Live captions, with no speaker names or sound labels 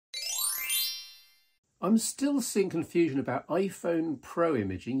I'm still seeing confusion about iPhone Pro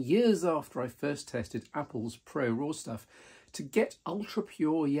imaging years after I first tested Apple's Pro RAW stuff to get ultra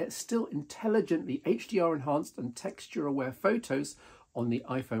pure yet still intelligently HDR enhanced and texture aware photos on the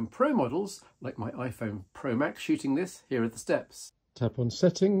iPhone Pro models, like my iPhone Pro Max shooting this. Here are the steps. Tap on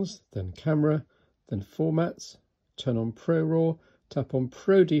Settings, then Camera, then Formats, turn on Pro RAW, tap on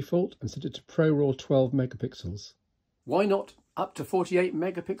Pro Default and set it to Pro RAW 12 megapixels. Why not up to 48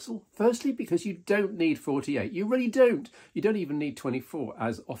 megapixel? Firstly, because you don't need 48. You really don't. You don't even need 24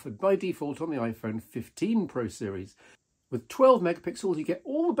 as offered by default on the iPhone 15 Pro series. With 12 megapixels, you get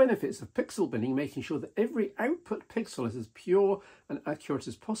all the benefits of pixel binning, making sure that every output pixel is as pure and accurate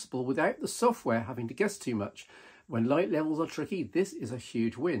as possible without the software having to guess too much. When light levels are tricky, this is a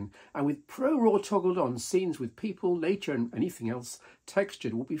huge win. And with Pro RAW toggled on, scenes with people, nature and anything else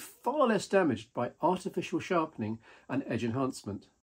textured will be far less damaged by artificial sharpening and edge enhancement.